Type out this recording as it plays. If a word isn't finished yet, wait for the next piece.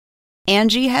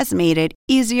Angie has made it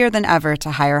easier than ever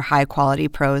to hire high-quality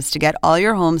pros to get all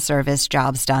your home service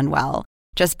jobs done well.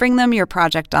 Just bring them your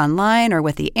project online or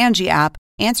with the Angie app,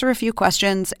 answer a few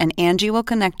questions, and Angie will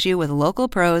connect you with local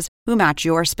pros who match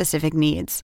your specific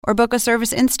needs. Or book a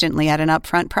service instantly at an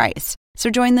upfront price. So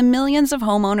join the millions of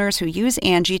homeowners who use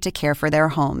Angie to care for their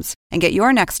homes and get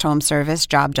your next home service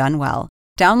job done well.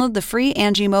 Download the free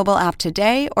Angie mobile app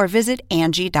today or visit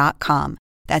Angie.com.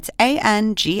 That's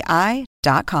ANGI.com.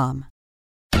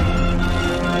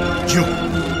 Yo.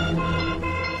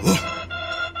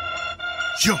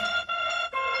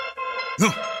 Yo.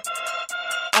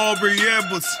 Aubrey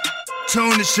Edwards,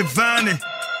 Tony Schiavone.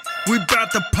 We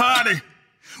bout to party.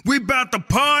 We bout to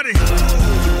party.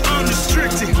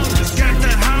 Unrestricted. Got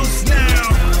the house now.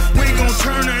 We gon'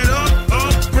 turn it up,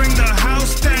 bring the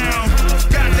house down.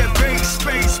 Got that big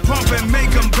space pumping,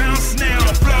 make them bounce now.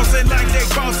 Flossing like they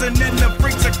bossing and the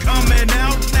freaks are coming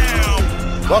out now.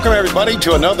 Welcome, everybody,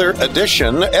 to another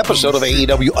episode of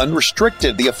AEW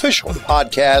Unrestricted, the official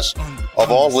podcast of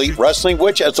All Elite Wrestling,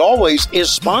 which, as always, is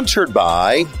sponsored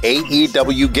by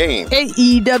AEW Game.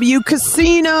 AEW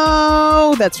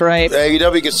Casino! That's right.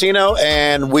 AEW Casino,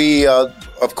 and we,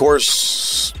 of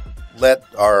course, let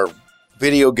our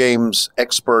video games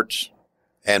expert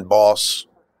and boss,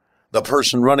 the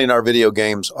person running our video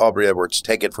games, Aubrey Edwards,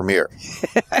 take it from here.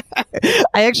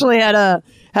 I actually had a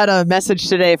message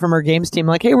today from our games team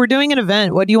like, hey, we're doing an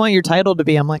event. What do you want your title to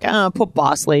be? I'm like, put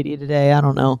Boss Lady today. I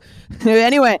don't know.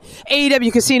 Anyway,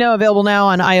 AEW Casino available now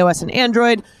on iOS and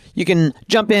Android. You can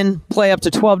jump in, play up to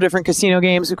 12 different casino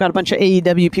games. We've got a bunch of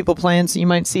AEW people playing, so you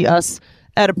might see us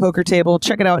at a poker table.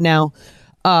 Check it out now.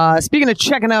 Speaking of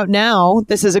checking out now,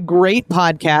 this is a great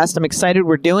podcast. I'm excited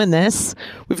we're doing this.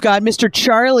 We've got Mr.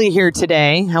 Charlie here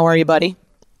today. How are you, buddy?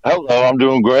 Hello, I'm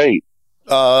doing great.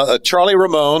 Charlie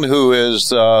Ramone, who is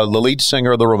the lead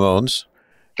singer of the Ramones.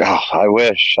 Oh, I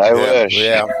wish.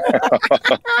 Yeah.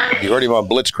 You heard him on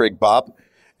Blitzkrieg Bop.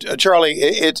 Charlie,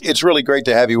 it's really great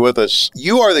to have you with us.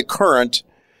 You are the current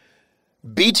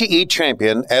BTE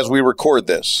champion as we record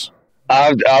this.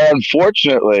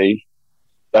 Unfortunately,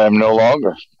 I'm no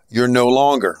longer. You're no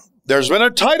longer. There's been a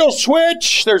title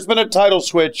switch.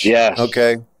 Yes.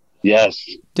 Okay. Yes.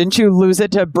 Didn't you lose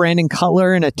it to Brandon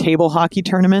Cutler in a table hockey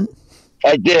tournament?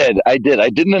 I did. I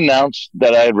didn't announce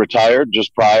that I had retired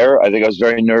just prior. I think I was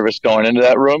very nervous going into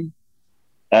that room.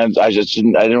 And I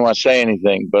didn't want to say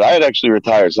anything, but I had actually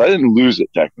retired, so I didn't lose it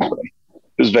technically. It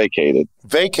was vacated.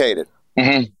 Vacated.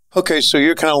 Mm-hmm. Okay, so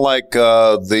you're kind of like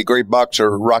the great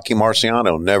boxer Rocky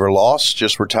Marciano, never lost,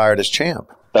 just retired as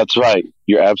champ. That's right.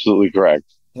 You're absolutely correct.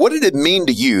 What did it mean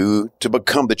to you to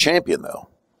become the champion, though?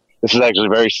 This is actually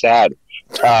very sad.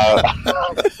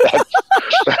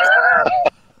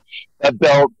 That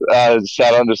belt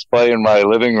sat on display in my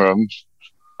living room.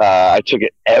 I took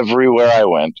it everywhere I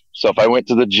went. So if I went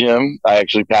to the gym, I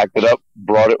actually packed it up,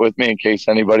 brought it with me in case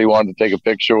anybody wanted to take a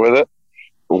picture with it.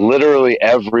 Literally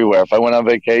everywhere. If I went on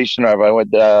vacation or if I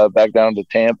went back down to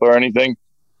Tampa or anything,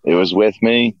 it was with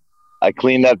me. I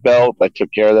cleaned that belt. I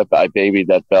took care of that. I babied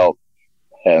that belt.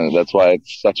 And that's why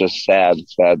it's such a sad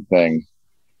thing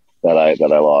that I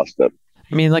lost it.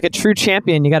 I mean, like a true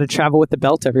champion, you got to travel with the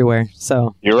belt everywhere.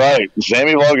 So you're right.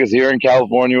 Sammy Vlog is here in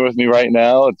California with me right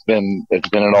now. It's been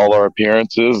in all our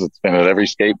appearances. It's been at every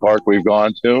skate park we've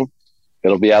gone to.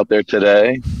 It'll be out there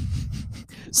today.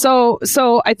 So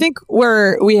I think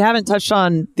we haven't touched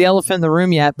on the elephant in the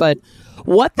room yet, but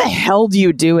what the hell do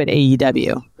you do at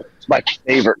AEW? It's my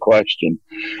favorite question.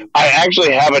 I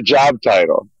actually have a job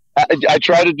title. I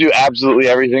try to do absolutely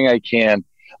everything I can.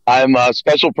 I'm a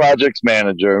special projects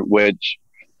manager, which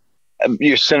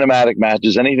your cinematic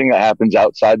matches, anything that happens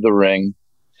outside the ring,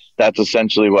 that's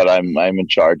essentially what I'm in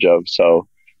charge of. So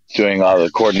doing all the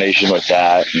coordination with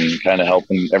that and kind of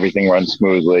helping everything run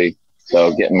smoothly.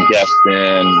 So getting guests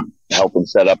in, helping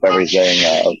set up everything,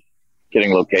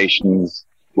 getting locations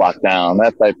locked down,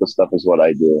 that type of stuff is what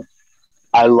I do.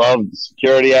 I love the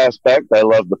security aspect. I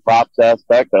love the props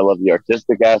aspect. I love the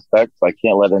artistic aspect. So I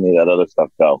can't let any of that other stuff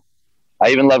go. I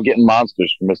even love getting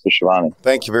monsters from Mr. Schiavone.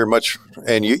 Thank you very much.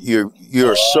 And you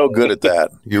are so good at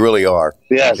that. You really are.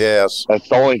 Yes. That's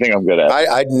the only thing I'm good at.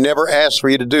 I'd never asked for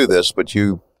you to do this, but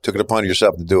you took it upon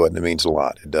yourself to do it, and it means a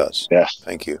lot. It does. Yes.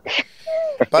 Thank you.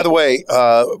 By the way,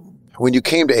 when you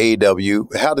came to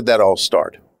AEW, how did that all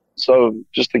start? So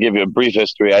just to give you a brief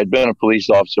history, I'd been a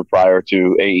police officer prior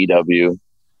to AEW,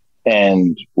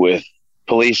 and with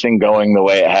policing going the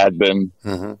way it had been,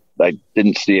 I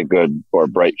didn't see a good or a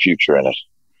bright future in it.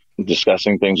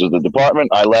 Discussing things with the department,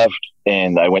 I left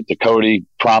and I went to Cody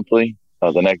promptly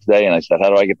the next day, and I said, how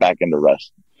do I get back into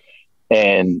wrestling?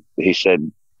 And he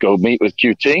said, go meet with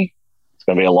QT, it's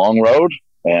going to be a long road,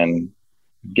 and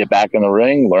get back in the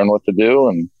ring, learn what to do,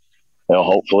 and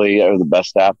hopefully the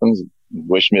best happens.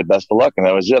 Wish me the best of luck. And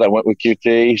that was it. I went with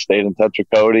QT, stayed in touch with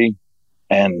Cody,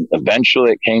 and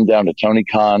eventually it came down to Tony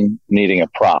Khan needing a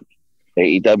prop.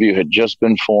 AEW had just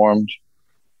been formed,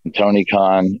 and Tony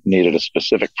Khan needed a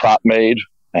specific prop made,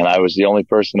 and I was the only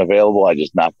person available. I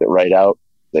just knocked it right out.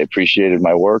 They appreciated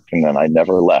my work, and then I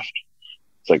never left.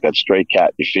 It's like that stray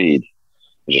cat you feed.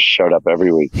 I just showed up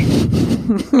every week.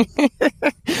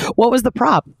 What was the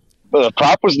prop? Well, the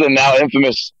prop was the now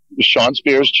infamous Sean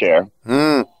Spears chair.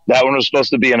 That one was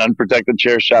supposed to be an unprotected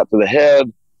chair shot to the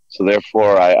head. So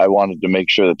therefore, I wanted to make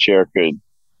sure the chair could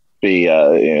be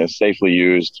safely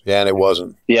used. Yeah, and it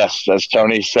wasn't. Yes, as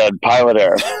Tony said, pilot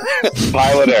error.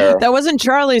 Pilot error. That wasn't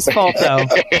Charlie's fault, though.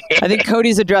 I think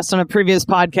Cody's addressed on a previous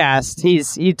podcast.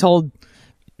 He told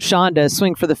Sean to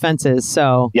swing for the fences.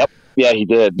 So Yep. Yeah, he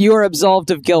did. You are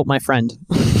absolved of guilt, my friend.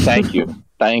 Thank you.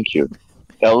 Thank you.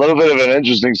 A little bit of an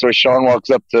interesting story. Sean walks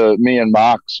up to me and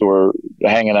Mox, who are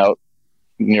hanging out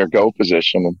near go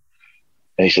position,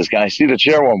 and he says, "Can I see the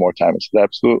chair one more time?" I said,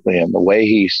 "Absolutely." And the way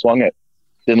he swung it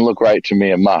didn't look right to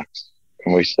me and Mox.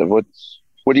 And we said, what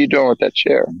are you doing with that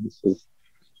chair? And he says,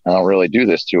 "I don't really do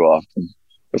this too often."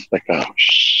 It's like, oh,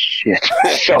 shit.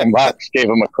 So Mox gave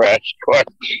him a crash course.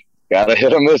 Got to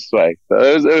hit him this way. So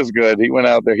it was good. He went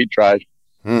out there. He tried.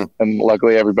 And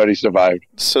luckily everybody survived.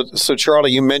 So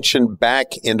Charlie, you mentioned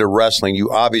back into wrestling. You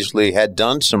obviously had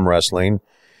done some wrestling.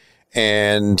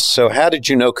 And so how did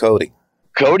you know Cody?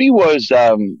 Cody was,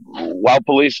 while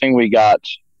policing, we got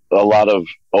a lot of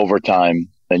overtime,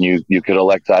 and you could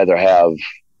elect to either have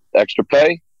extra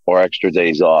pay or extra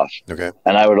days off. Okay.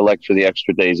 And I would elect for the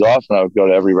extra days off, and I would go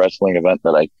to every wrestling event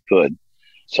that I could.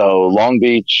 So Long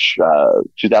Beach,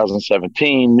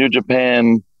 2017, New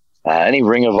Japan, any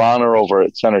Ring of Honor over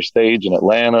at Center Stage in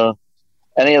Atlanta,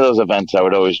 any of those events I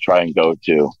would always try and go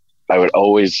to. I would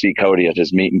always see Cody at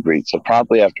his meet and greet. So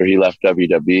promptly after he left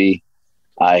WWE,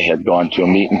 I had gone to a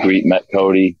meet and greet, met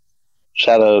Cody, just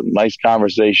had a nice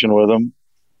conversation with him.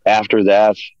 After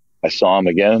that, I saw him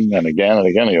again and again and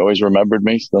again. He always remembered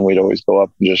me. So then we'd always go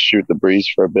up and just shoot the breeze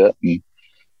for a bit. And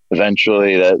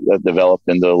eventually that developed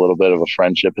into a little bit of a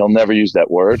friendship. He'll never use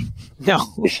that word. No.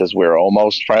 He says, "We're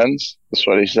almost friends." That's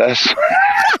what he says.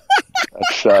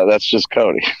 That's just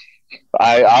Cody.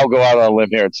 I'll go out on a limb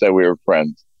here and say we were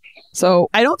friends. So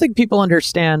I don't think people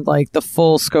understand like the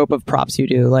full scope of props you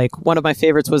do. Like one of my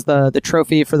favorites was the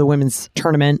trophy for the women's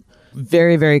tournament.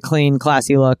 Very, very clean,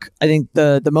 classy look. I think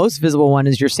the most visible one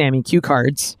is your Sammy cue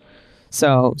cards.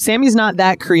 So Sammy's not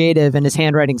that creative and his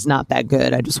handwriting's not that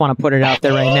good. I just want to put it out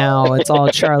there right now. It's all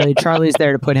Charlie. Charlie's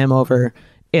there to put him over.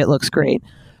 It looks great.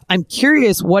 I'm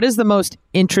curious, what is the most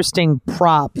interesting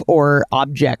prop or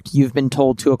object you've been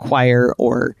told to acquire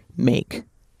or make?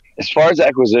 As far as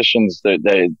acquisitions,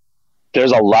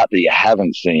 there's a lot that you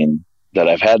haven't seen that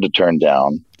I've had to turn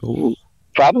down. Ooh.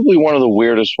 Probably one of the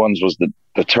weirdest ones was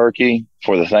the turkey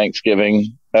for the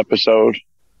Thanksgiving episode.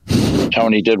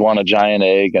 Tony did want a giant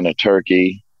egg and a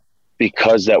turkey.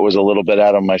 Because that was a little bit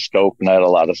out of my scope and I had a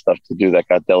lot of stuff to do, that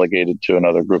got delegated to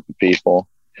another group of people.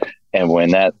 And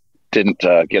when that didn't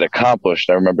get accomplished,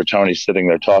 I remember Tony sitting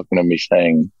there talking to me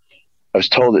saying, "I was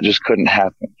told it just couldn't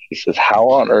happen." He says, "How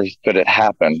on earth could it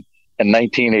happen in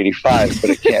 1985, but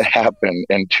it can't happen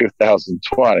in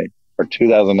 2020 or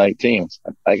 2019?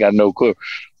 I got no clue.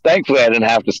 Thankfully, I didn't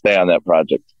have to stay on that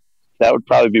project. That would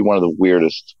probably be one of the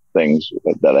weirdest things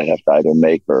that I have to either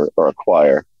make or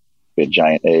acquire. Be a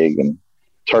giant egg and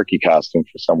turkey costume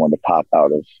for someone to pop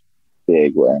out of the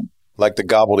egg wearing. Like the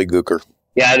gobbledygooker.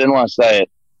 Yeah, I didn't want to say it,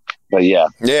 but yeah.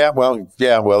 Yeah,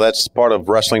 well, that's part of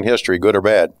wrestling history, good or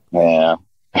bad. Yeah.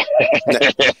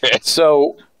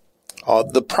 So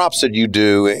the props that you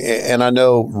do, and I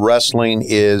know wrestling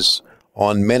is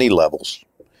on many levels.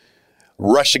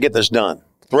 Rush to get this done.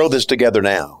 Throw this together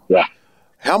now. Yeah.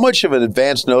 How much of an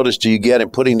advance notice do you get in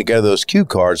putting together those cue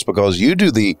cards? Because you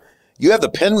have the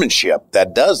penmanship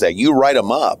that does that. You write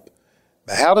them up.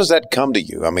 How does that come to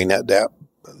you? I mean, that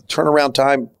turnaround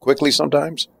time quickly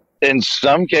sometimes? In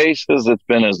some cases, it's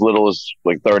been as little as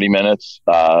like 30 minutes.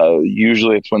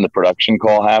 Usually it's when the production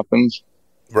call happens.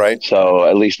 Right. So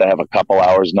at least I have a couple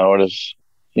hours notice,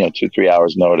 2-3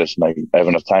 hours notice, and I have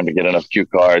enough time to get enough cue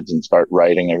cards and start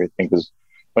writing everything. Because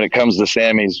when it comes to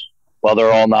Sammy's, while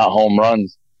they're all not home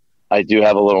runs, I do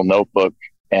have a little notebook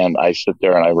and I sit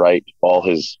there and I write all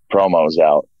his promos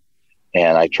out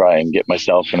and I try and get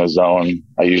myself in a zone.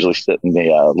 I usually sit in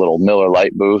the little Miller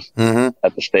Lite booth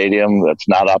at the stadium that's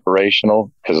not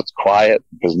operational because it's quiet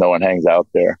because no one hangs out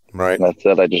there. Right. And that's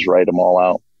it. I just write them all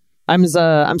out. I'm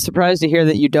surprised to hear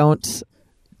that you don't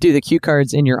do the cue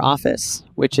cards in your office,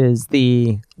 which is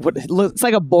it's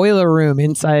like a boiler room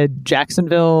inside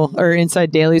Jacksonville or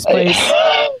inside Daly's place.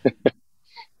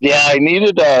 Yeah, I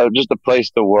needed just a place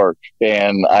to work,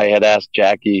 and I had asked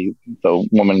Jackie, the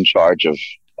woman in charge of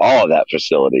all of that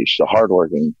facility. She's a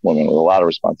hardworking woman with a lot of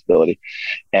responsibility,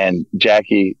 and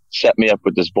Jackie set me up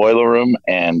with this boiler room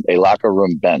and a locker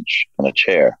room bench and a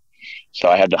chair. So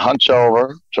I had to hunch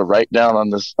over to write down on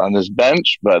this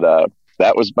bench, but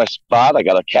that was my spot. I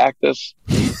got a cactus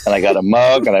and I got a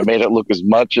mug, and I made it look as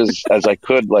much as I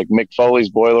could like Mick Foley's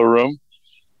boiler room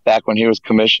back when he was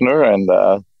commissioner, and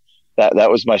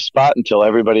that was my spot until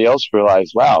everybody else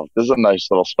realized, wow, this is a nice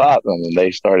little spot. And then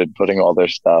they started putting all their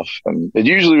stuff. And it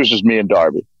usually was just me and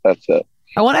Darby. That's it.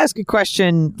 I want to ask a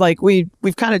question. Like we've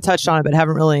kind of touched on it, but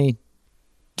haven't really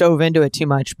dove into it too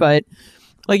much. But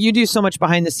like you do so much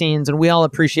behind the scenes, and we all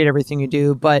appreciate everything you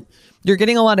do. But you're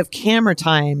getting a lot of camera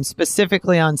time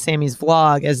specifically on Sammy's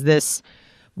vlog as this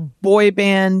boy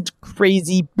band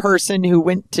crazy person who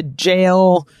went to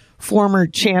jail, former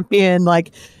champion.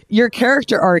 Like, your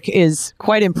character arc is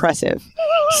quite impressive.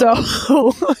 So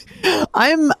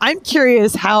I'm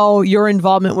curious how your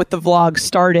involvement with the vlog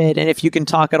started, and if you can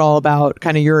talk at all about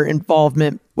kind of your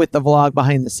involvement with the vlog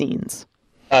behind the scenes.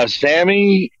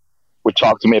 Sammy would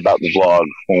talk to me about the vlog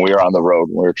when we were on the road,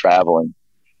 when we were traveling.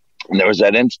 And there was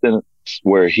that instance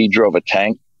where he drove a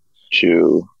tank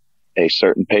to a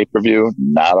certain pay-per-view,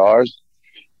 not ours,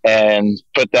 and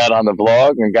put that on the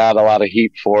vlog and got a lot of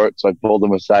heat for it. So I pulled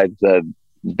him aside and said,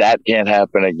 that can't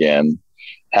happen again.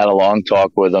 Had a long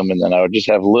talk with him, and then I would just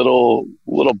have little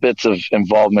bits of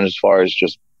involvement as far as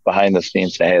just behind the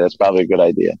scenes saying, hey, that's probably a good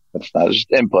idea. That's not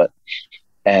just input.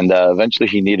 And eventually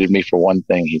he needed me for one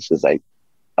thing. He says, I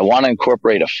want to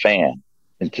incorporate a fan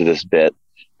into this bit,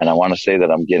 and I want to say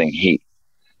that I'm getting heat.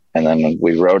 And then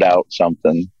we wrote out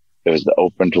something. It was the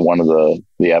open to one of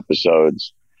the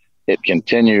episodes. It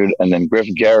continued, and then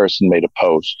Griff Garrison made a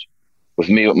post with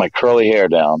me with my curly hair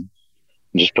down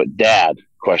and just put "Dad?" ?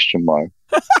 And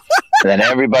then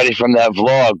everybody from that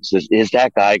vlog says, is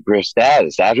that guy Griff's dad?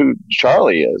 Is that who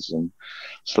Charlie is? And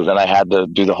so then I had to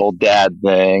do the whole dad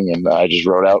thing, and I just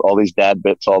wrote out all these dad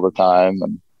bits all the time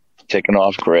and taking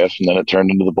off Griff, and then it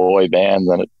turned into the boy band,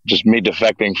 then it just me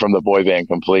defecting from the boy band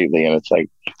completely. And it's like,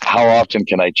 how often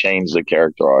can I change the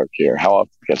character arc here? How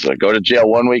often? Because I go to jail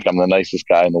one week, I'm the nicest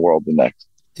guy in the world the next.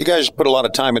 You guys put a lot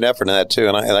of time and effort in that too,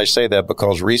 and I say that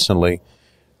because recently,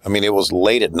 I mean, it was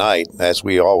late at night, as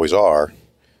we always are,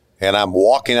 and I'm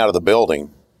walking out of the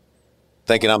building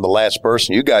thinking I'm the last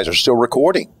person. You guys are still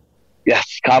recording.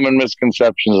 Yes, common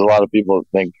misconceptions. A lot of people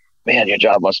think, man, your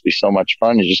job must be so much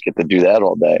fun. You just get to do that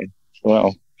all day.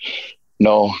 Well,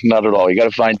 no, not at all. You got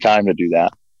to find time to do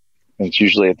that. And it's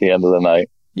usually at the end of the night.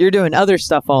 You're doing other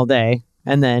stuff all day,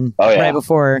 and then right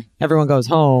before everyone goes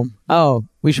home,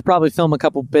 we should probably film a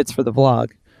couple bits for the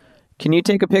vlog. Can you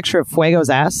take a picture of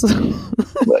Fuego's ass?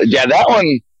 Yeah, that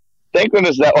one, thank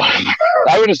goodness that one.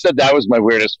 I would have said that was my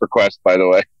weirdest request, by the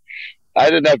way. I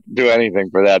didn't have to do anything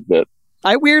for that bit.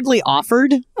 I weirdly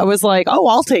offered. I was like,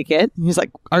 I'll take it. And he's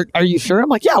like, are you sure? I'm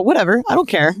like, yeah, whatever. I don't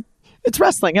care. It's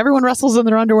wrestling. Everyone wrestles in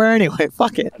their underwear anyway.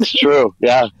 Fuck it. It's true.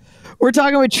 Yeah. We're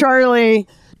talking with Charlie,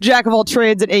 jack of all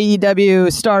trades at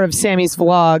AEW, star of Sammy's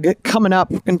vlog. Coming up,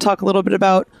 we're going to talk a little bit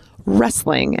about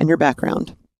wrestling and your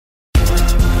background.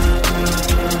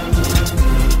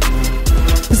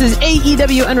 This is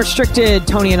AEW Unrestricted.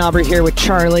 Tony and Aubrey here with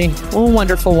Charlie. Oh,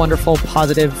 wonderful, wonderful,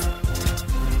 positive,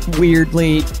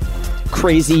 weirdly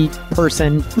crazy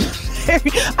person.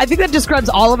 I think that describes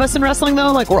all of us in wrestling,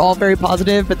 though. Like, we're all very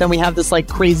positive, but then we have this, like,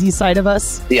 crazy side of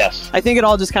us. Yes. I think it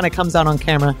all just kind of comes out on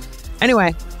camera.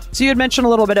 Anyway, so you had mentioned a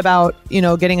little bit about,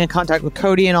 getting in contact with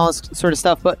Cody and all this sort of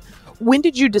stuff, but when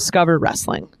did you discover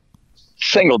wrestling?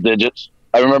 Single digits.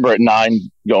 I remember at 9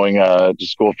 going to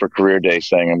school for career day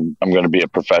saying I'm going to be a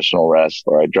professional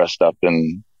wrestler. I dressed up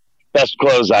in best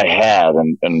clothes I had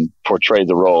and portrayed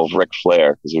the role of Ric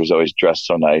Flair because he was always dressed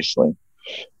so nicely.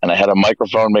 And I had a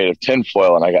microphone made of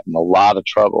tinfoil, and I got in a lot of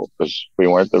trouble because we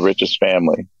weren't the richest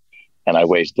family, and I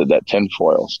wasted that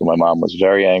tinfoil. So my mom was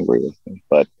very angry with me,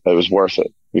 but it was worth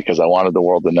it because I wanted the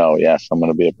world to know, yes, I'm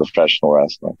going to be a professional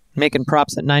wrestler. Making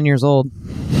props at 9 years old.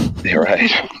 You're right.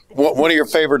 One of your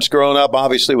favorites growing up,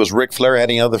 obviously, was Ric Flair.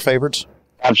 Any other favorites?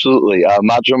 Absolutely.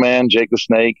 Macho Man, Jake the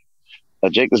Snake.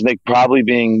 Jake the Snake probably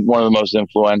being one of the most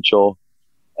influential.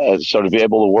 So to be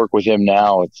able to work with him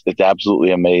now, it's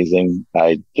absolutely amazing.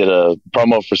 I did a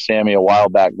promo for Sammy a while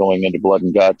back going into Blood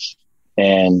and Guts,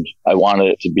 and I wanted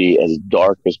it to be as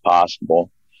dark as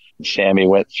possible. Sammy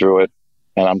went through it,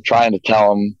 and I'm trying to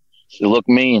tell him, look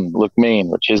mean,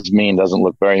 which his mean doesn't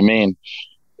look very mean.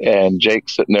 And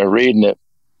Jake's sitting there reading it,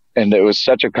 And it was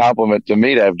such a compliment to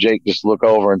me to have Jake just look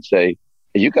over and say,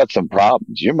 hey, you got some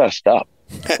problems. You're messed up.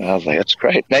 And I was like, that's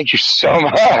great. Thank you so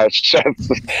much.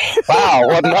 Wow,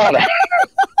 what an honor.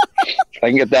 I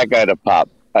can get that guy to pop.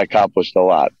 I accomplished a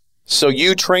lot. So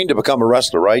you trained to become a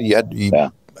wrestler, right? Yeah.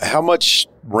 How much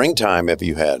ring time have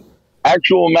you had?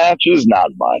 Actual matches,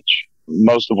 not much.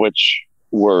 Most of which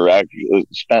were actually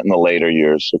spent in the later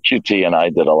years. So QT and I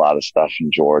did a lot of stuff in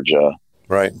Georgia.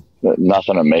 Right.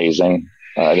 Nothing amazing.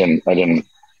 I didn't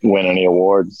win any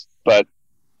awards, but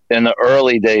in the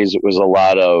early days, it was a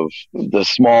lot of the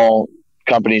small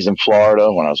companies in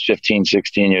Florida when I was 15,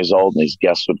 16 years old, and these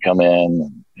guests would come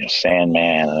in,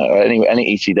 Sandman,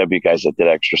 any ECW guys that did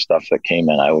extra stuff that came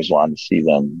in. I always wanted to see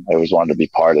them. I always wanted to be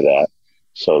part of that.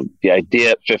 So the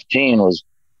idea at 15 was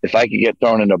if I could get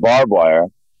thrown into barbed wire,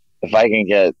 if I can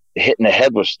get hit in the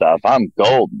head with stuff, I'm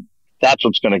golden. That's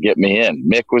what's going to get me in.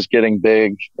 Mick was getting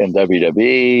big in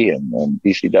WWE, and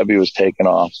ECW was taking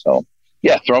off. So,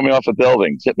 yeah, throw me off of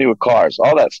buildings, hit me with cars,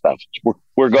 all that stuff.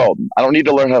 We're golden. I don't need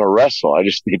to learn how to wrestle. I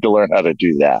just need to learn how to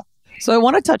do that. So I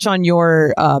want to touch on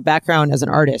your background as an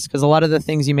artist, because a lot of the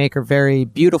things you make are very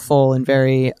beautiful and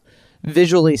very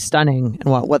visually stunning.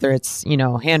 And whether it's,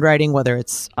 handwriting, whether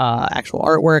it's actual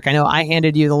artwork. I know I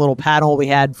handed you the little panel we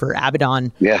had for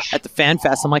Abaddon at the Fan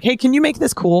Fest. I'm like, hey, can you make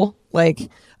this cool? Like,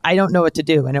 I don't know what to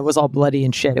do. And it was all bloody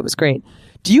and shit. It was great.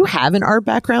 Do you have an art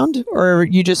background, or are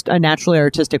you just a naturally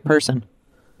artistic person?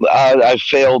 I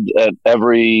failed at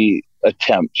every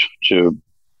attempt to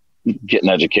get an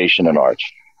education in art.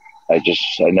 I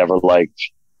never liked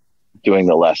doing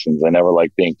the lessons. I never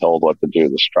liked being told what to do,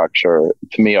 the structure.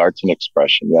 To me, art's an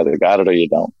expression. You either got it or you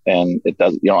don't. And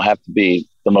you don't have to be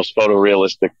the most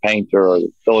photorealistic painter or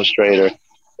illustrator.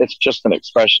 It's just an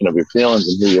expression of your feelings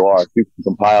and who you are. If you can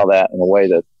compile that in a way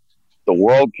that the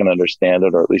world can understand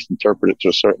it, or at least interpret it to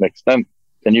a certain extent,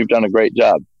 then you've done a great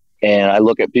job. And I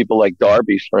look at people like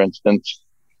Darby, for instance,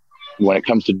 when it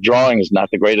comes to drawing, is not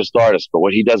the greatest artist, but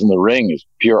what he does in the ring is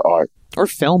pure art. Or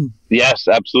film. Yes,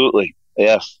 absolutely.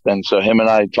 Yes. And so him and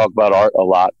I talk about art a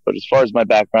lot. But as far as my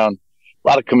background, a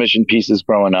lot of commission pieces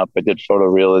growing up. I did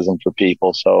photorealism for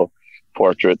people. So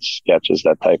portraits, sketches,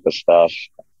 that type of stuff.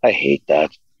 I hate that.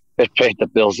 I paid the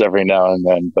bills every now and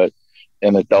then. But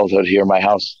in adulthood here, my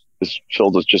house is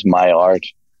filled with just my art.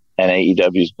 And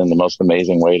AEW has been the most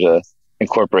amazing way to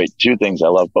incorporate two things. I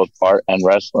love both art and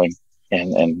wrestling,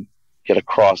 and get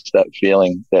across that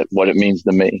feeling, that what it means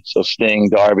to me. So Sting,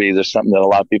 Darby, there's something that a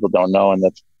lot of people don't know, and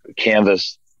that's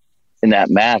canvas in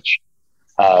that match.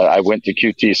 I went to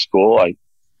QT school. I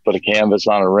put a canvas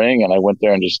on a ring, and I went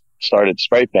there and just started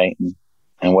spray painting.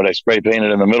 And what I spray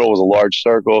painted in the middle was a large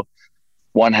circle,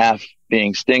 one half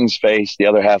being Sting's face, the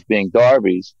other half being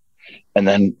Darby's, and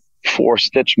then 4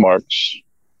 stitch marks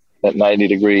at 90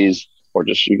 degrees, or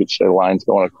just, you could say, lines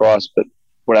going across. But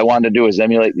what I wanted to do is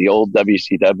emulate the old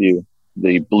WCW,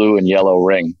 the blue and yellow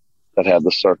ring that had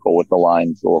the circle with the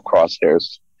lines, the little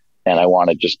crosshairs. And I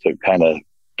wanted just to kind of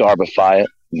Darbify it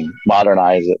and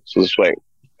modernize it. So this way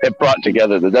it brought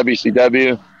together the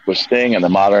WCW with Sting and the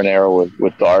modern era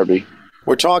with Darby.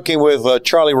 We're talking with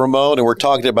Charlie Ramone, and we're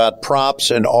talking about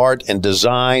props and art and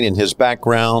design and his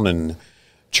background. And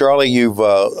Charlie, you've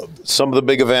some of the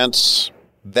big events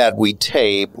that we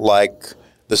tape, like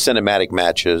the cinematic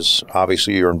matches,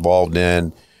 obviously you're involved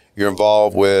in. You're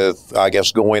involved with, I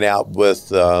guess, going out with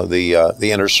the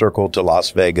Inner Circle to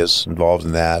Las Vegas, involved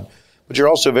in that. But you're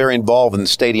also very involved in the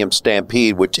Stadium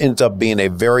Stampede, which ends up being a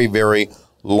very, very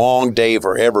long day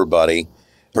for everybody,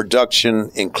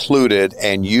 production included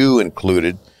and you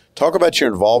included. Talk about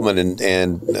your involvement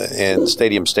in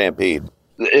Stadium Stampede.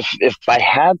 If I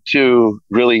had to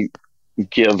really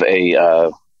give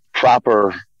a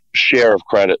proper share of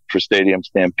credit for Stadium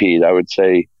Stampede, I would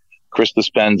say Chris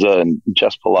Dispenza and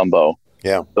Jess Palumbo.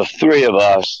 Yeah. The three of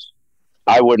us,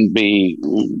 I wouldn't be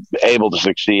able to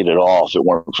succeed at all if it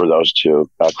weren't for those two.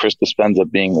 Chris Dispenza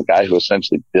being the guy who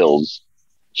essentially builds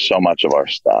so much of our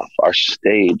stuff. Our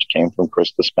stage came from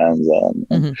Chris Dispenza,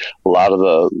 and a lot of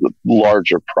the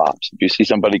larger props. If you see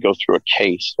somebody go through a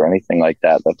case or anything like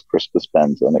that, that's Chris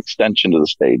Dispenza. An extension to the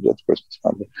stage, that's Chris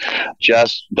Dispenza.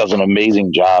 Jess does an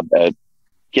amazing job at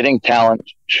getting talent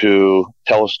to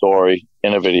tell a story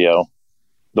in a video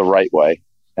the right way.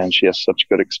 And she has such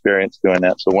good experience doing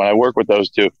that. So when I work with those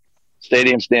two,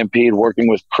 Stadium Stampede, working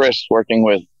with Chris, working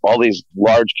with all these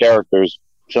large characters,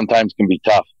 sometimes can be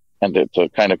tough. And to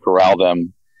kind of corral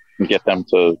them and get them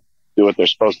to do what they're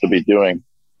supposed to be doing,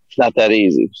 it's not that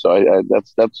easy. So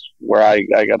that's where I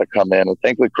got to come in. And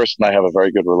thankfully, Chris and I have a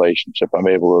very good relationship. I'm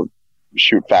able to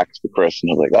shoot facts to Chris, and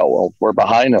he's like, "Oh well, we're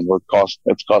behind him.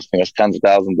 It's costing us tens of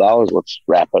thousands of dollars. Let's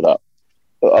wrap it up."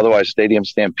 otherwise Stadium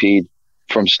Stampede,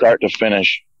 from start to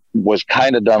finish, was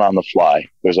kind of done on the fly.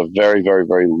 There's a very, very,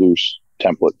 very loose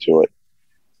template to it.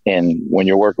 And when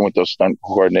you're working with those stunt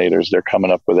coordinators, they're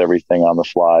coming up with everything on the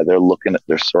fly. They're looking at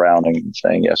their surroundings and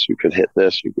saying, yes, you could hit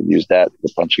this, you could use that. A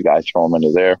bunch of guys throw them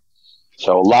into there.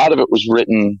 So a lot of it was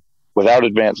written without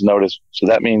advance notice. So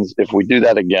that means if we do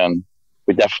that again,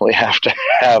 we definitely have to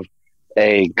have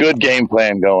a good game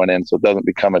plan going in so it doesn't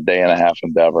become a day and a half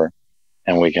endeavor,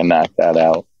 and we can knock that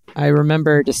out. I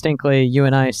remember distinctly you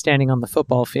and I standing on the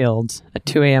football field at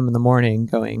 2 a.m. in the morning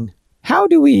going, how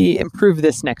do we improve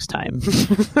this next time?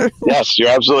 Yes, you're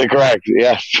absolutely correct.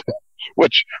 Yes,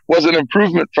 which was an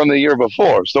improvement from the year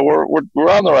before. So we're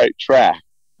on the right track.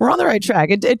 We're on the right track.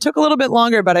 It took a little bit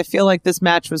longer, but I feel like this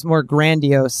match was more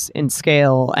grandiose in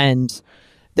scale, and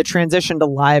the transition to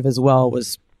live as well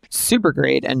was super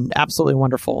great and absolutely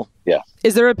wonderful. Yeah.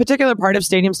 Is there a particular part of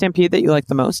Stadium Stampede that you like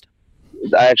the most?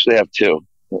 I actually have two.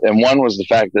 And one was the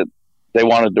fact that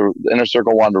the Inner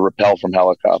Circle wanted to repel from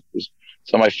helicopters.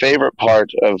 So my favorite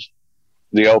part of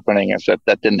the opening is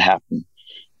that didn't happen,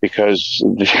 because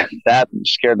that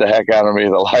scared the heck out of me.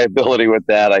 The liability with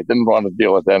that, I didn't want to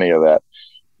deal with any of that.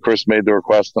 Chris made the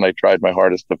request and I tried my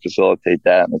hardest to facilitate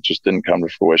that, and it just didn't come to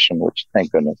fruition, which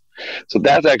thank goodness. So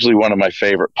that's actually one of my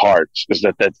favorite parts, is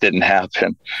that didn't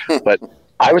happen. But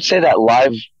I would say that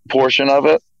live portion of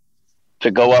it,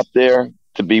 to go up there,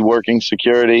 to be working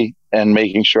security and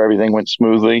making sure everything went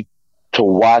smoothly, to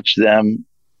watch them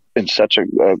in such a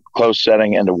close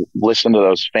setting and to listen to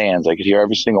those fans. I could hear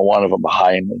every single one of them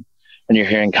behind me. And you're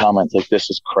hearing comments like, this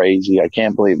is crazy. I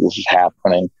can't believe this is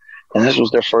happening. And this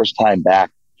was their first time back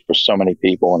for so many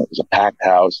people, and it was a packed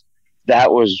house.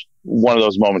 That was one of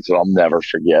those moments that I'll never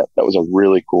forget. That was a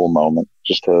really cool moment,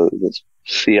 just to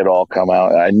see it all come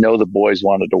out. I know the boys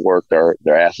wanted to work their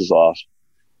asses off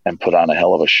and put on a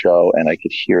hell of a show, and I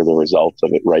could hear the results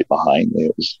of it right behind me.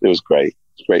 It was great. It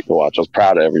was great to watch. I was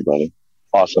proud of everybody.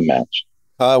 Awesome match.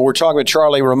 We're talking with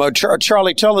Charlie Ramone.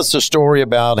 Charlie, tell us the story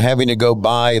about having to go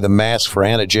buy the mask for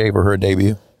Anna Jay for her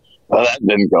debut. Well, that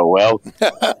didn't go well.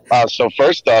 So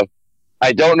first off,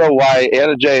 I don't know why.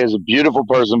 Anna Jay is a beautiful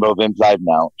person both inside and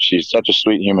out. She's such a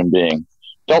sweet human being.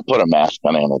 Don't put a mask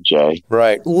on Anna Jay.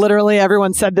 Right. Literally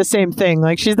everyone said the same thing.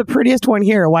 Like, she's the prettiest one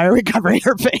here. Why are we covering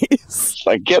her face?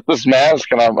 I get this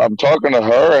mask, and I'm talking to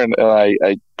her, and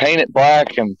I paint it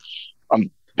black, and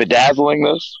I'm bedazzling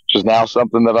this, which is now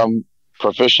something that I'm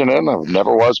proficient in. I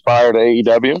never was prior to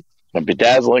AEW. I'm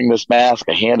bedazzling this mask.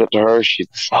 I hand it to her. She's,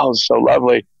 oh, it's so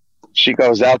lovely. She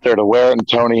goes out there to wear it, and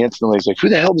Tony instantly is like, who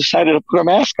the hell decided to put a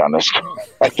mask on this?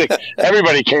 I think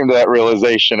everybody came to that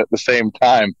realization at the same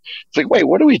time. It's like, wait,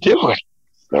 what are we doing?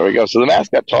 There we go. So the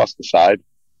mask got tossed aside,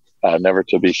 never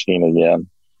to be seen again.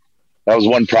 That was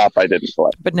one prop I didn't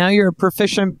collect. But now you're a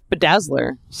proficient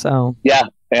bedazzler, so. Yeah,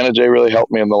 Anna Jay really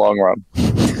helped me in the long run.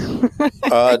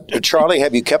 Charlie,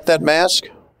 have you kept that mask?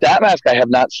 That mask I have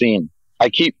not seen. I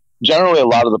keep generally a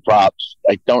lot of the props.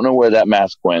 I don't know where that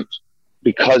mask went.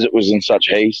 Because it was in such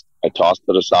haste, I tossed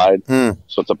it aside.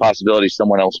 So it's a possibility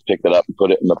someone else picked it up and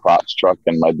put it in the props truck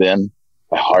in my bin.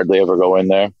 I hardly ever go in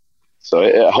there.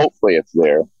 So hopefully it's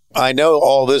there. I know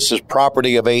all this is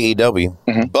property of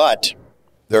AEW, but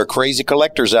there are crazy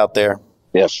collectors out there.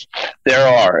 Yes, there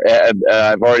are. And,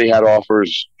 I've already had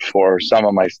offers for some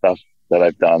of my stuff that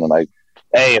I've done. And A,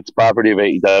 it's property of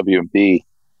AEW, and B,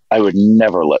 I would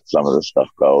never let some of this stuff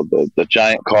go. The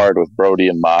giant card with Brody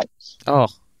and Mox. Oh.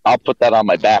 I'll put that on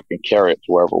my back and carry it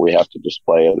to wherever we have to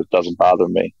display it. It doesn't bother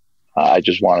me. I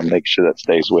just want to make sure that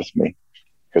stays with me,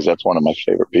 because that's one of my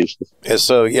favorite pieces. And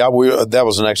so, that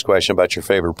was the next question about your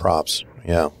favorite props.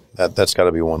 Yeah, that's got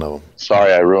to be one of them.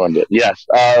 Sorry, I ruined it. Yes,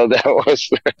 that was.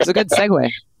 It's a good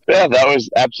segue. Yeah, that was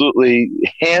absolutely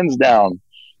hands down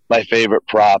my favorite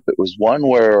prop. It was one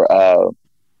where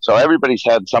so everybody's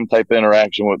had some type of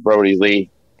interaction with Brody Lee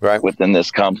within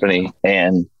this company,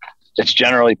 and it's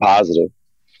generally positive.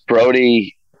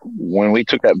 Brody, when we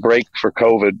took that break for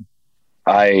COVID,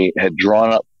 I had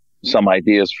drawn up some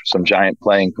ideas for some giant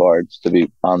playing cards to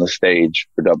be on the stage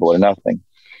for Double or Nothing.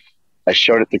 I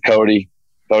showed it to Cody.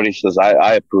 Cody says,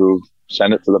 I approve.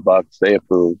 Send it to the Bucks. They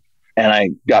approve. And I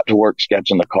got to work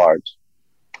sketching the cards.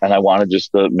 And I wanted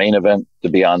just the main event to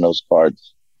be on those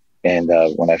cards. And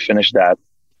when I finished that,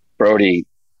 Brody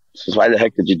says, why the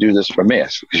heck did you do this for me? I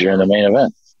said, because you're in the main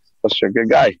event. Plus, you're a good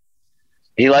guy.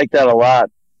 He liked that a lot.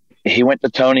 He went to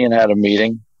Tony and had a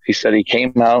meeting. He said he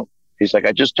came out. He's like,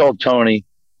 I just told Tony,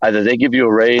 either they give you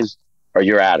a raise or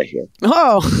you're out of here.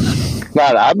 Oh.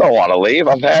 I don't want to leave.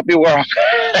 I'm happy where I'm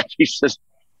at. He says,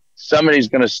 somebody's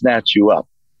going to snatch you up.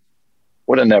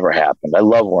 Would have never happened. I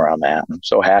love where I'm at. I'm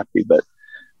so happy. But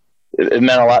it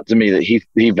meant a lot to me that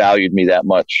he valued me that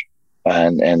much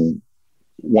and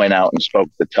went out and spoke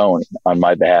to Tony on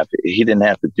my behalf. He didn't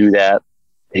have to do that.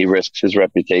 He risks his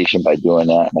reputation by doing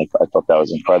that. And I thought that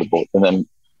was incredible. And then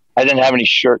I didn't have any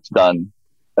shirts done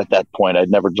at that point. I'd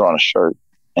never drawn a shirt.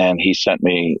 And he sent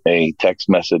me a text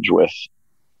message with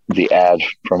the ad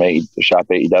from the Shop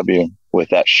AEW with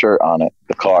that shirt on it,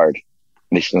 the card.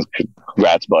 And he says,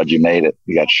 congrats, bud, you made it.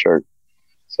 You got a shirt.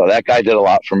 So that guy did a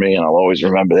lot for me, and I'll always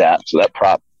remember that. So that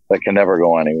prop, that can never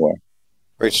go anywhere.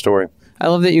 Great story. I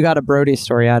love that you got a Brody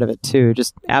story out of it, too.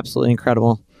 Just absolutely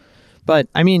incredible. But,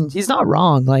 I mean, he's not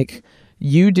wrong. Like,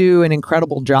 you do an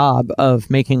incredible job of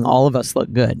making all of us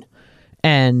look good.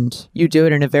 And you do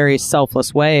it in a very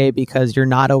selfless way because you're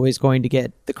not always going to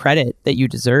get the credit that you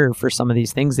deserve for some of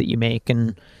these things that you make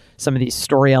and some of these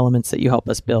story elements that you help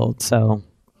us build. So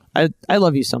I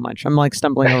love you so much. I'm like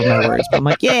stumbling over my words, but I'm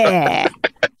like, yeah.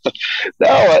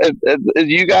 No,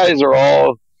 you guys are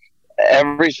all,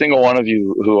 every single one of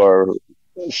you who are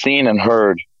seen and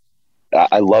heard,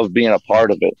 I love being a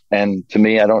part of it. And to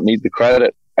me, I don't need the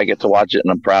credit. I get to watch it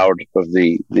and I'm proud of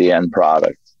the end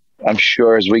product. I'm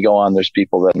sure as we go on, there's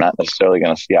people that I'm not necessarily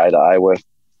going to see eye to eye with,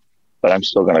 but I'm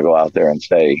still going to go out there and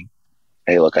say,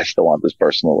 hey, look, I still want this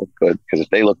person to look good, because if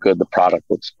they look good, the product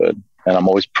looks good. And I'm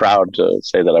always proud to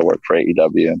say that I work for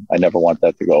AEW, and I never want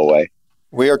that to go away.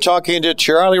 We are talking to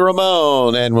Charlie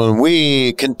Ramone, and when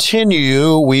we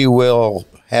continue, we will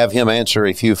have him answer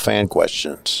a few fan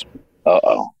questions.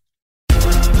 Uh-oh.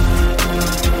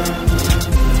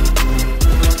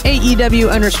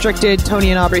 AEW Unrestricted, Tony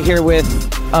and Aubrey here with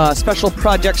Special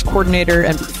Projects Coordinator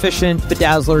and Proficient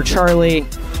Bedazzler Charlie.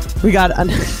 We got,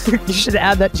 you should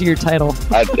add that to your title.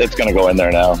 It's going to go in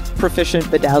there now. Proficient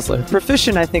Bedazzler.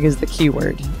 Proficient, I think, is the key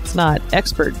word. It's not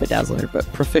expert Bedazzler,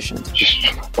 but proficient.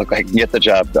 Just look, I can get the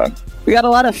job done. We got a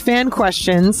lot of fan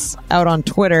questions out on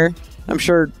Twitter. I'm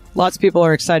sure lots of people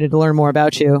are excited to learn more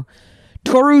about you.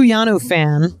 Toru Yano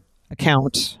fan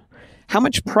account. How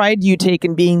much pride do you take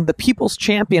in being the people's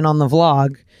champion on the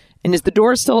vlog? And is the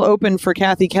door still open for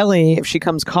Kathy Kelly if she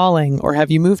comes calling, or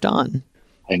have you moved on?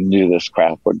 I knew this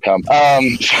crap would come.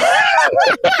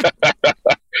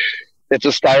 It's a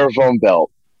styrofoam belt,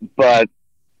 but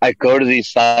I go to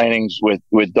these signings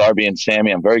with Darby and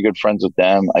Sammy. I'm very good friends with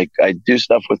them. I do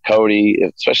stuff with Cody,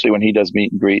 especially when he does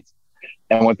meet and greets.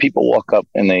 And when people walk up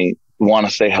and they want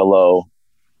to say hello,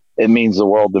 it means the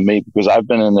world to me because I've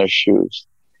been in their shoes.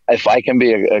 If I can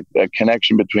be a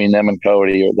connection between them and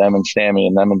Cody or them and Sammy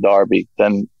and them and Darby,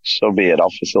 then so be it. I'll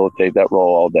facilitate that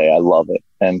role all day. I love it.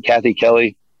 And Kathy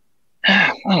Kelly,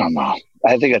 I don't know.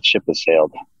 I think that ship has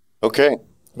sailed. Okay.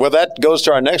 Well, that goes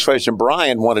to our next question.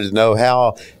 Brian wanted to know,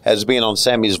 how has being on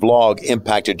Sammy's vlog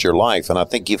impacted your life? And I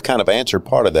think you've kind of answered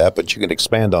part of that, but you can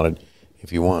expand on it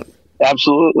if you want.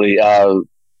 Absolutely.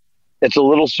 It's a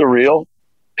little surreal.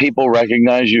 People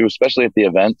recognize you, especially at the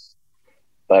events.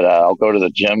 But I'll go to the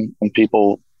gym and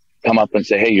people come up and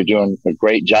say, hey, you're doing a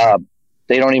great job.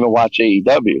 They don't even watch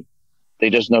AEW. They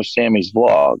just know Sammy's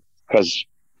vlog because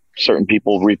certain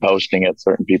people reposting it,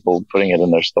 certain people putting it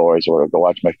in their stories, or go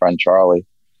watch my friend Charlie.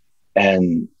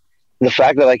 And the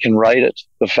fact that I can write it,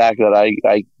 the fact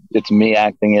that it's me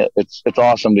acting it, it's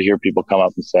awesome to hear people come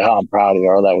up and say, oh, I'm proud of you.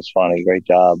 Oh, that was funny. Great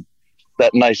job.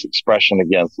 That nice expression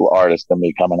against the artist and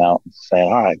me coming out and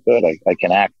saying, all right, good. I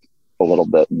can act a little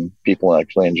bit and people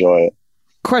actually enjoy it.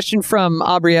 Question from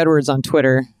Aubrey Edwards on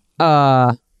Twitter.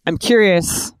 I'm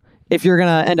curious if you're going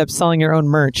to end up selling your own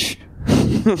merch.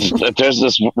 There's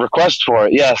this request for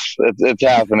it. Yes, it's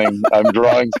happening. I'm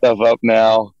drawing stuff up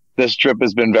now. This trip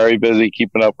has been very busy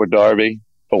keeping up with Darby.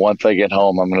 But once I get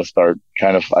home, I'm going to start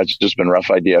it's just been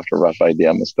rough idea after rough idea.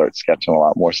 I'm going to start sketching a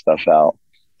lot more stuff out.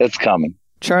 It's coming.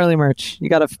 Charlie merch. You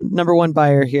got a number one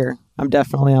buyer here. I'm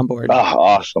definitely on board. Oh,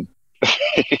 awesome.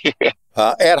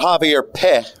 At Javier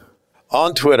Pe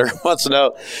on Twitter wants to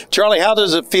know, Charlie, how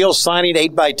does it feel signing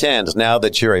 8x10s now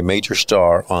that you're a major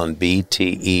star on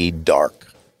BTE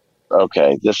Dark?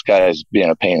 Okay, this guy is being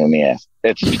a pain in the ass.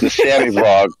 It's the Sammy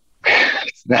vlog.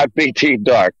 It's not BTE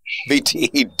Dark.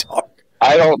 BTE Dark.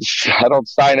 I don't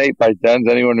sign 8x10s.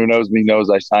 Anyone who knows me knows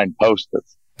I sign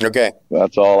Post-its. Okay.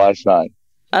 That's all I sign.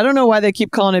 I don't know why they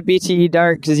keep calling it BTE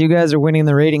Dark, because you guys are winning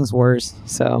the ratings wars,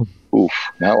 so... Oof,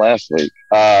 not last week.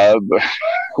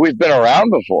 We've been around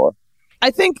before.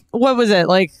 I think, what was it,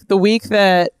 like the week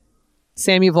that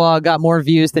Sammy Vlog got more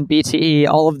views than BTE,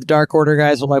 all of the Dark Order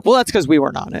guys were like, well, that's because we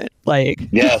weren't on it. Like,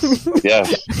 yes.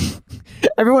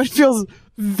 Everyone feels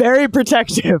very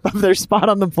protective of their spot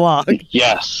on the vlog.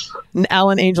 Yes. And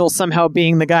Alan Angel somehow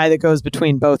being the guy that goes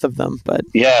between both of them. But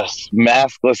yes,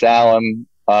 maskless Alan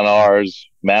on ours,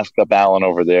 masked up Alan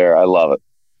over there. I love it.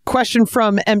 Question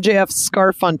from MJF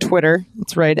Scarf on Twitter.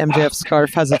 That's right. MJF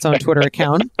Scarf has its own Twitter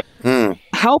account.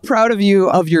 How proud of you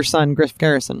of your son, Griff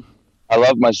Garrison? I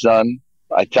love my son.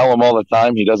 I tell him all the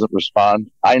time. He doesn't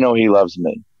respond. I know he loves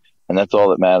me, and that's all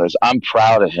that matters. I'm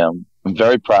proud of him. I'm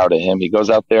very proud of him. He goes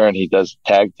out there and he does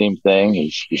tag team thing.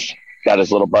 He's got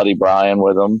his little buddy Brian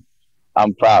with him.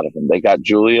 I'm proud of him. They got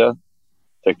Julia.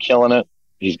 They're killing it.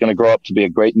 He's going to grow up to be a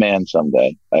great man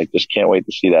someday. I just can't wait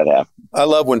to see that happen. I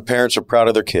love when parents are proud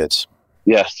of their kids.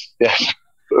 Yes, yes.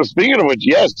 Speaking of which,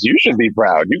 yes, you should be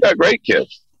proud. You got great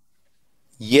kids.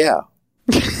 Yeah.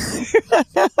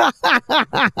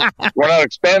 We're not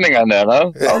expanding on that,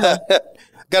 huh? Okay.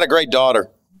 Got a great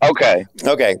daughter. Okay.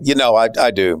 You know,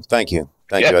 I do. Thank you.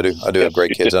 I do have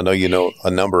great kids. I know you know a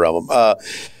number of them.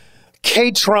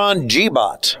 K-Tron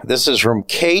G-Bot. This is from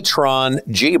K-Tron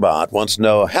G-Bot. Wants to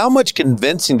know, how much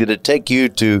convincing did it take you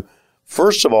to,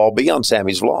 first of all, be on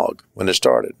Sammy's vlog when it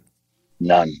started?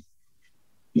 None.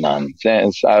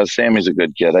 Sammy's a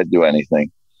good kid. I'd do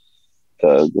anything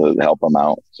to help him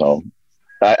out. So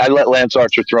I let Lance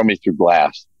Archer throw me through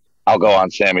glass. I'll go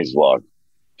on Sammy's vlog.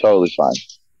 Totally fine.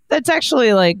 That's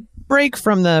actually like break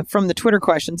from the Twitter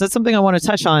questions. That's something I want to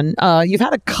touch on. You've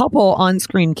had a couple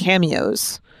on-screen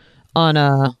cameos on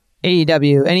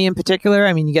AEW. Any in particular?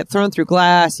 I mean, you get thrown through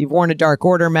glass. You've worn a Dark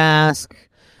Order mask.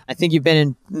 I think you've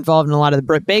been involved in a lot of the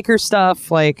Britt Baker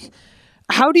stuff. Like,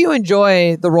 how do you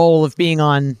enjoy the role of being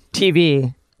on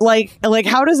TV? Like,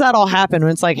 how does that all happen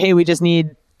when it's like, hey, we just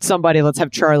need somebody, let's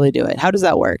have Charlie do it? How does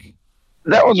that work?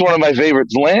 That was one of my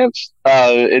favorites. Lance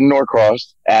in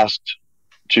Norcross asked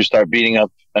to start beating up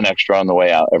an extra on the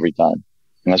way out every time.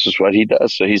 And that's just what he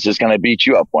does. So he's just going to beat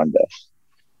you up one day.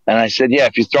 And I said, yeah,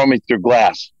 if you throw me through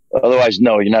glass. Otherwise,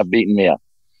 no, you're not beating me up.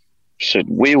 He said,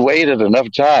 we waited enough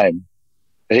time.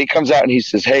 And he comes out and he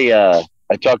says, hey,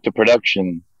 I talked to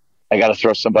production. I got to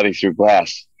throw somebody through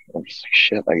glass. I'm just like,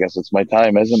 shit, I guess it's my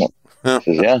time, isn't it?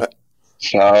 He says, yeah.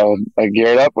 So I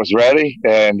geared up, was ready,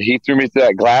 and he threw me through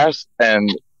that glass, and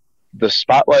the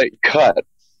spotlight cut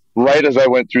right as I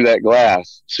went through that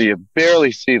glass. So you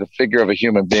barely see the figure of a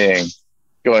human being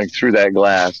going through that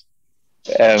glass.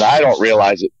 And I don't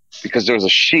realize it because there was a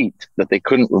sheet that they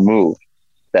couldn't remove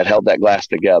that held that glass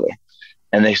together.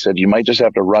 And they said, you might just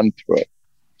have to run through it.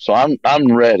 So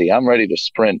I'm ready. I'm ready to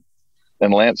sprint.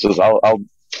 And Lance says, I'll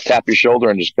tap your shoulder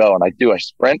and just go. And I do. I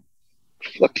sprint,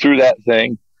 flip through that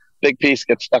thing. Big piece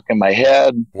gets stuck in my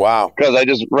head. Wow. Because I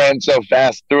just ran so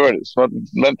fast through it. It's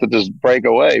meant to just break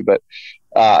away. But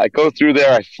I go through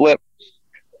there, I flip.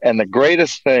 And the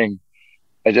greatest thing,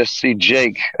 I just see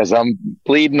Jake as I'm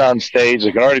bleeding on stage.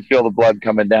 I can already feel the blood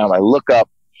coming down. I look up,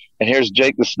 and here's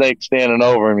Jake the Snake standing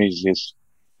over him. He's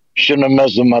shouldn't have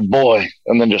messed with my boy.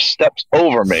 And then just steps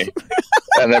over me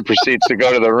and then proceeds to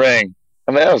go to the ring.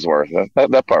 I mean, that was worth it.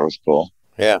 That part was cool.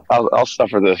 Yeah. I'll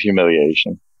suffer the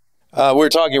humiliation. We were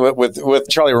talking with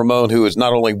Charlie Ramone, who is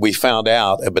not only, we found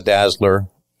out, a bedazzler,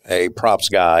 a props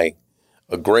guy,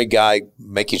 a great guy,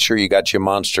 making sure you got your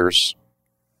monsters,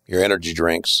 your energy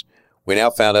drinks. We now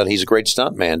found out he's a great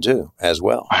stuntman, too, as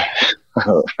well.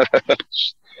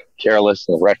 Careless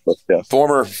and reckless, yeah.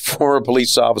 Former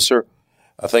police officer,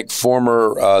 I think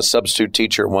former substitute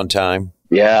teacher at one time.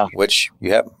 Yeah. Which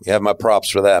you have my props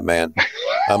for that, man.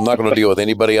 I'm not going to deal with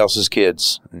anybody else's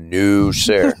kids. No,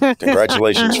 sir.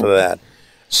 Congratulations for that.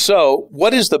 So,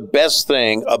 what is the best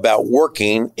thing about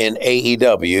working in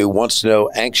AEW? Wants to know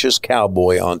Anxious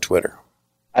Cowboy on Twitter.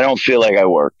 I don't feel like I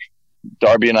work.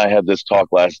 Darby and I had this talk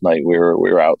last night. We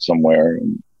were out somewhere,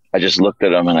 and I just looked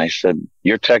at him and I said,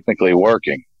 "You're technically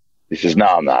working." He says, "No,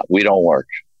 I'm not. We don't work.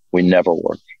 We never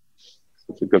work."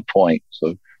 It's a good point.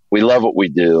 So we love what we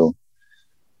do.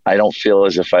 I don't feel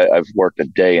as if I've worked a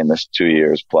day in this 2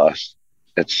 years plus.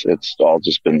 It's all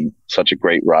just been such a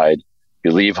great ride.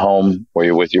 You leave home or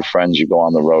you're with your friends, you go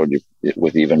on the road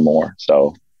with even more.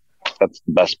 So that's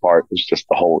the best part. It's just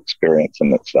the whole experience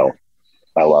in itself.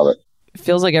 I love it. It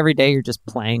feels like every day you're just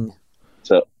playing.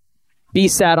 So,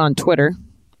 BSAT on Twitter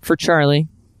for Charlie.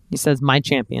 He says, my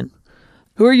champion.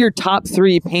 Who are your top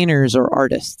 3 painters or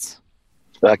artists?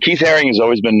 Keith Haring has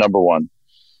always been number one.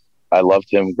 I loved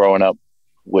him growing up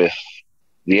with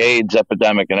the AIDS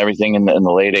epidemic and everything in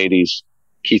the late 80s.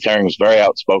 Keith Haring was very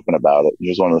outspoken about it. He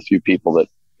was one of the few people that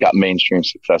got mainstream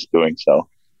success doing so.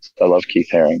 I love Keith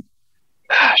Haring.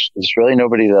 Gosh, there's really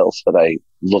nobody else that I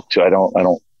look to. I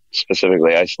don't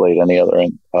specifically isolate any other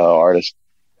artist.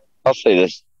 I'll say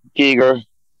this. Giger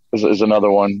is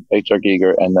another one, H.R.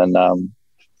 Giger. And then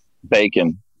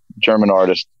Bacon, German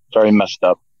artist, very messed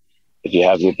up. If you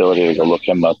have the ability to go look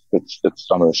him up, it's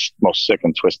some of the most sick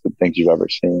and twisted things you've ever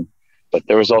seen. But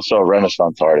there was also a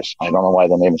Renaissance artist. I don't know why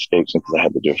the name escapes me because I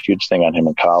had to do a huge thing on him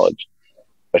in college.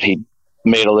 But he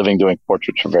made a living doing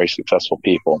portraits for very successful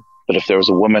people. But if there was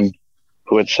a woman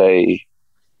who would say,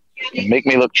 make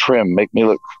me look trim, make me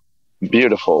look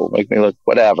beautiful, make me look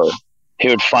whatever, he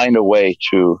would find a way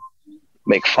to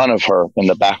make fun of her in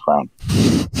the background.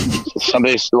 So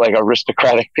somebody's like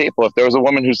aristocratic people. If there was a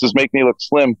woman who says, make me look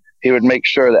slim, he would make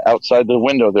sure that outside the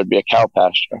window there'd be a cow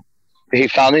pasture. He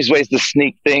found these ways to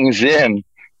sneak things in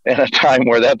a time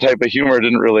where that type of humor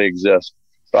didn't really exist.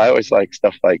 So I always like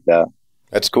stuff like that.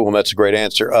 That's cool, and that's a great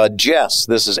answer. Jess,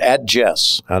 this is at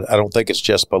Jess. I don't think it's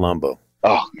Jess Palumbo.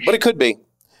 Oh, but it could be.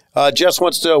 Jess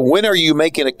wants to know, when are you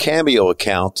making a Cameo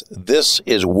account? This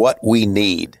is what we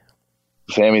need.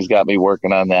 Sammy's got me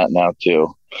working on that now,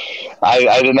 too.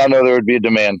 I did not know there would be a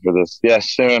demand for this. Yes,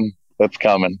 soon. That's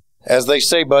coming. As they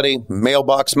say, buddy,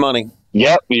 mailbox money.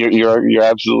 Yep, you're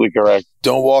absolutely correct.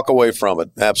 Don't walk away from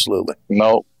it. Absolutely.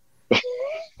 Nope.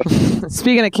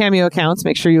 Speaking of Cameo accounts,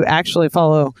 make sure you actually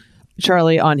follow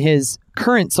Charlie on his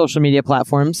current social media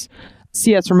platforms.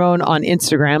 CS Ramone on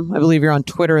Instagram. I believe you're on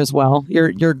Twitter as well.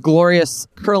 Your glorious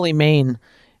curly mane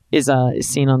is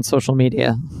seen on social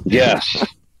media. Yes.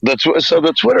 So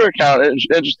the Twitter account,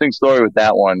 interesting story with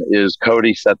that one is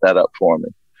Cody set that up for me.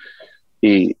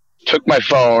 He took my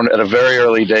phone at a very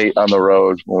early date on the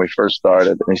road when we first started,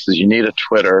 and he says, you need a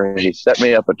Twitter. He set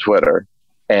me up a Twitter,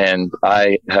 and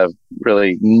I have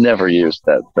really never used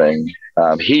that thing.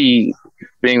 He,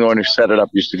 being the one who set it up,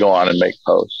 used to go on and make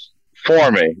posts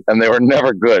for me, and they were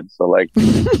never good. So, like,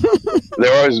 they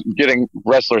were always getting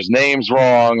wrestlers' names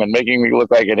wrong and making me look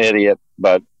like an idiot,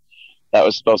 but that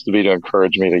was supposed to be to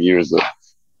encourage me to use it.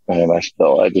 And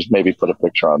I just maybe put a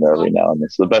picture on there every now and then.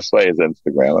 So the best way is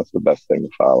Instagram. That's the best thing to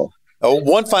follow. Oh,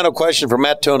 one final question from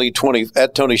at Tony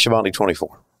Schiavone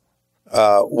 24.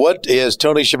 What is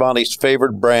Tony Schiavone's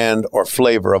favorite brand or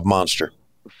flavor of Monster?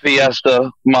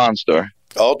 Fiesta Monster.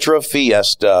 Ultra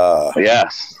Fiesta.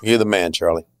 Yes. You're the man,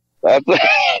 Charlie. I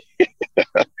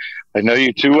know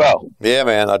you too well. Yeah,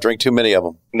 man. I drink too many of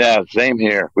them. Yeah, same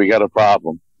here. We got a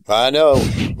problem. I know.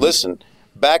 Listen.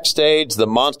 Backstage, the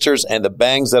monsters and the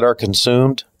bangs that are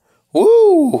consumed.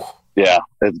 Woo! Yeah,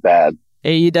 it's bad.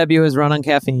 AEW is run on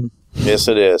caffeine. Yes,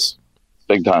 it is.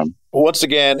 Big time. Once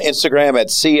again, Instagram at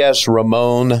CS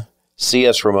Ramone.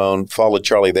 CS Ramone. Follow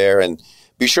Charlie there. And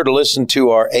be sure to listen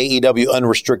to our AEW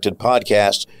Unrestricted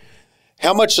podcast.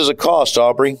 How much does it cost,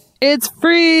 Aubrey? It's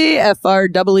free,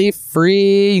 FREE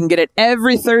free. You can get it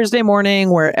every Thursday morning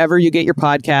wherever you get your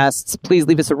podcasts. Please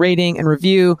leave us a rating and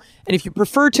review. And if you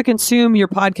prefer to consume your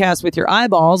podcast with your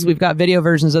eyeballs, we've got video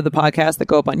versions of the podcast that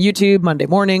go up on YouTube Monday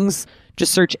mornings.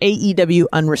 Just search AEW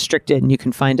Unrestricted and you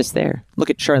can find us there.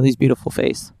 Look at Charlie's beautiful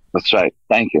face. That's right.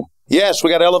 Thank you. Yes, we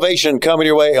got Elevation coming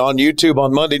your way on YouTube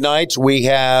on Monday nights. We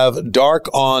have Dark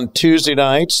on Tuesday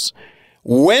nights.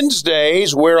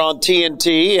 Wednesdays, we're on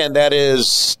TNT, and that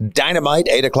is Dynamite,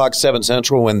 8 o'clock, 7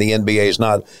 Central, when the NBA is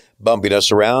not bumping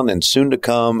us around. And soon to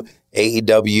come,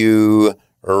 AEW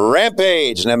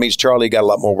Rampage. And that means Charlie got a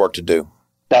lot more work to do.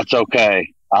 That's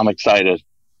okay. I'm excited.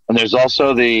 And there's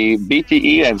also the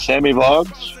BTE and Sammy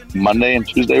vlogs, Monday and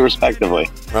Tuesday, respectively.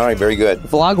 All right, very good.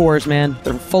 Vlog wars, man.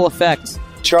 They're full effect.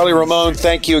 Charlie Ramone,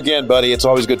 thank you again, buddy. It's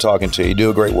always good talking to you. You do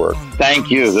a great work.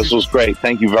 Thank you. This was great.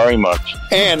 Thank you very much.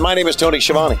 And my name is Tony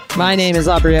Schiavone. My name is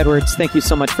Aubrey Edwards. Thank you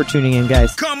so much for tuning in,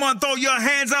 guys. Come on, throw your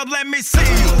hands up, let me see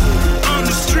you.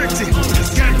 Unrestricted.